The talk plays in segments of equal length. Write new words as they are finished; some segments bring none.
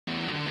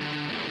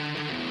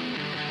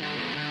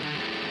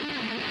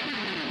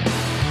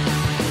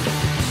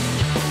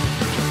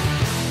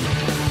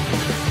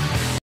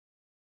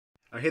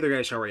Hey there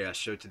guys, how are ya?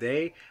 So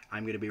today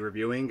I'm going to be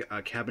reviewing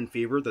Cabin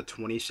Fever, the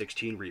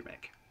 2016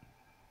 remake.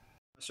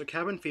 So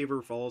Cabin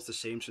Fever follows the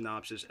same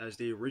synopsis as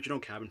the original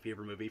Cabin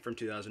Fever movie from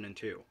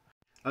 2002.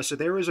 So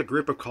there is a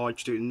group of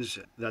college students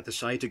that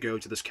decide to go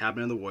to this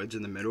cabin in the woods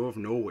in the middle of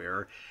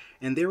nowhere,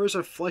 and there is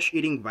a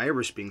flesh-eating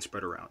virus being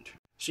spread around.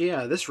 So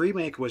yeah, this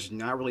remake was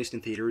not released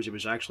in theaters, it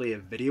was actually a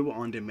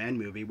video-on-demand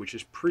movie, which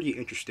is pretty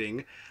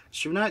interesting.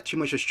 So not too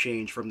much has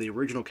changed from the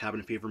original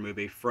Cabin Fever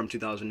movie from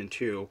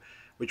 2002,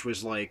 which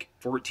was like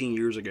 14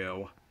 years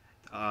ago,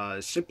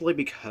 simply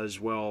because,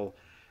 well,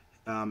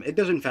 it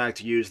does in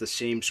fact use the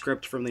same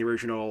script from the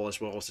original as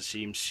well as the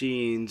same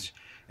scenes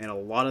and a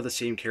lot of the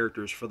same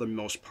characters for the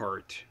most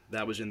part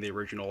that was in the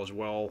original as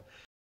well.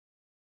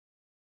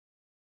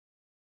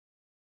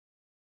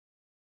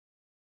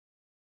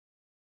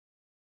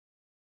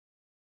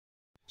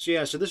 So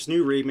yeah, so this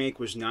new remake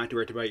was not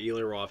directed by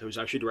Eli Roth. It was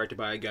actually directed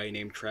by a guy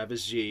named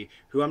Travis Z,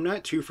 who I'm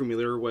not too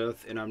familiar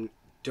with, and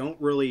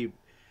don't really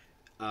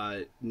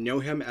know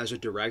him as a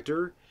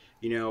director.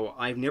 You know,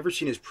 I've never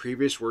seen his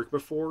previous work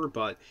before,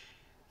 but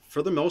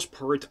for the most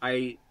part,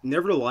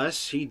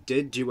 nevertheless, he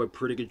did do a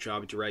pretty good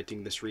job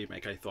directing this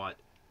remake, I thought.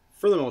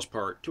 For the most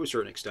part, to a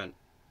certain extent.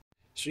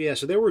 So yeah,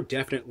 so there were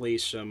definitely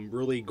some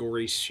really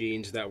gory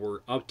scenes that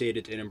were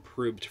updated and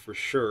improved for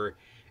sure.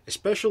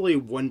 Especially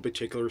one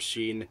particular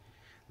scene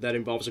that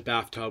involves a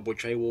bathtub,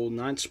 which I will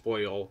not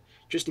spoil,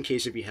 just in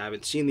case if you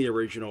haven't seen the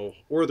original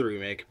or the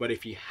remake, but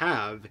if you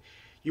have,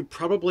 you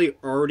probably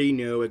already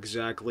know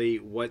exactly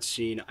what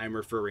scene I'm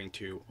referring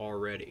to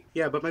already.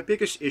 Yeah, but my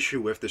biggest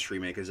issue with this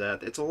remake is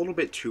that it's a little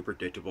bit too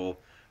predictable.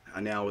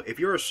 Now, if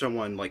you're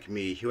someone like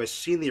me who has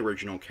seen the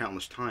original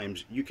countless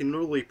times, you can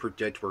literally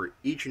predict where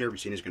each and every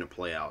scene is going to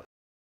play out.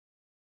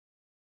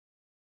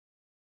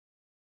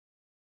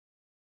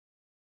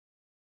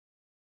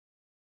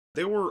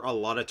 There were a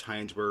lot of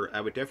times where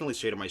I would definitely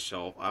say to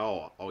myself,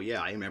 oh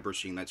yeah, I remember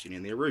seeing that scene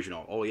in the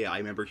original. Oh yeah, I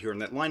remember hearing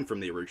that line from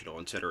the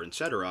original, etc.,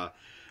 etc.,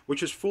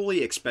 which is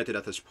fully expected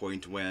at this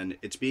point when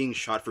it's being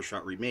shot for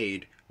shot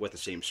remade with the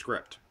same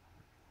script.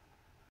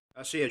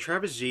 So yeah,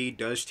 Travis Z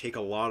does take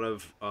a lot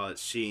of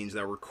scenes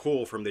that were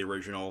cool from the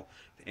original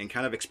and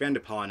kind of expand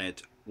upon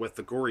it with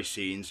the gory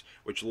scenes,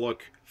 which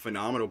look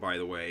phenomenal, by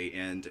the way,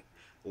 and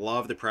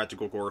love the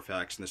practical gore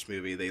effects in this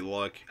movie. They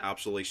look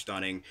absolutely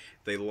stunning.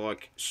 They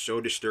look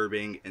so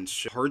disturbing and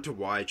so hard to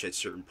watch at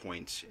certain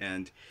points,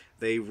 and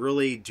they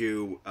really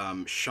do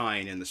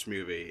shine in this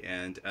movie,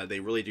 and they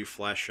really do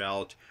flesh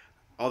out.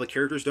 All the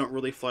characters don't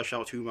really flesh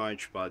out too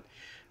much, but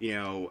you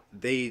know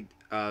they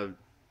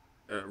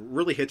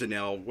really hit the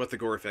nail with the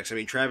gore effects. I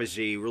mean, Travis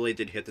Z really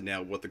did hit the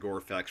nail with the gore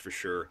effects for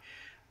sure.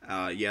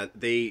 Yeah,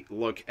 they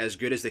look as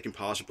good as they can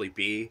possibly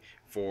be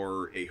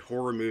for a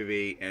horror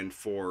movie and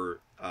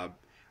for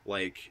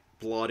like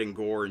blood and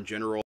gore in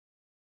general.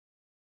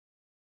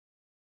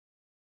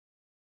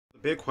 The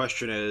big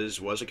question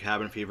is, was a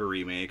Cabin Fever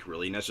remake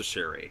really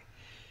necessary?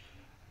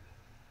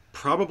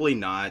 Probably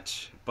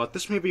not, but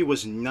this movie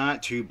was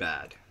not too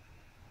bad.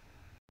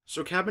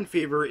 So Cabin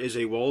Fever is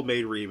a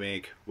well-made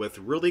remake with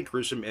really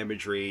gruesome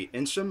imagery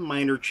and some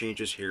minor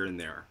changes here and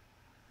there.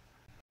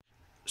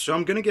 So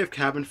I'm going to give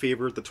Cabin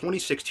Fever, the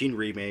 2016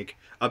 remake,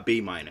 a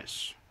B-.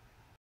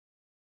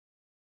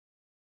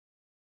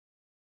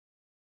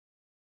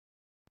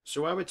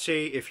 So I would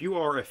say if you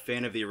are a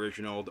fan of the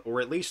original,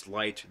 or at least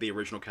liked the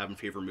original Cabin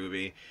Fever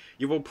movie,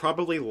 you will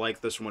probably like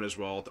this one as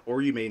well,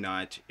 or you may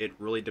not. It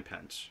really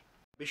depends.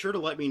 Be sure to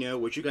let me know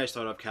what you guys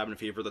thought of Cabin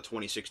Fever, the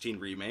 2016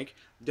 remake,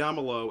 down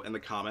below in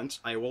the comments.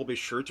 I will be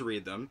sure to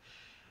read them.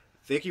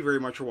 Thank you very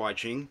much for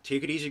watching.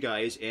 Take it easy,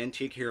 guys, and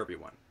take care,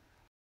 everyone.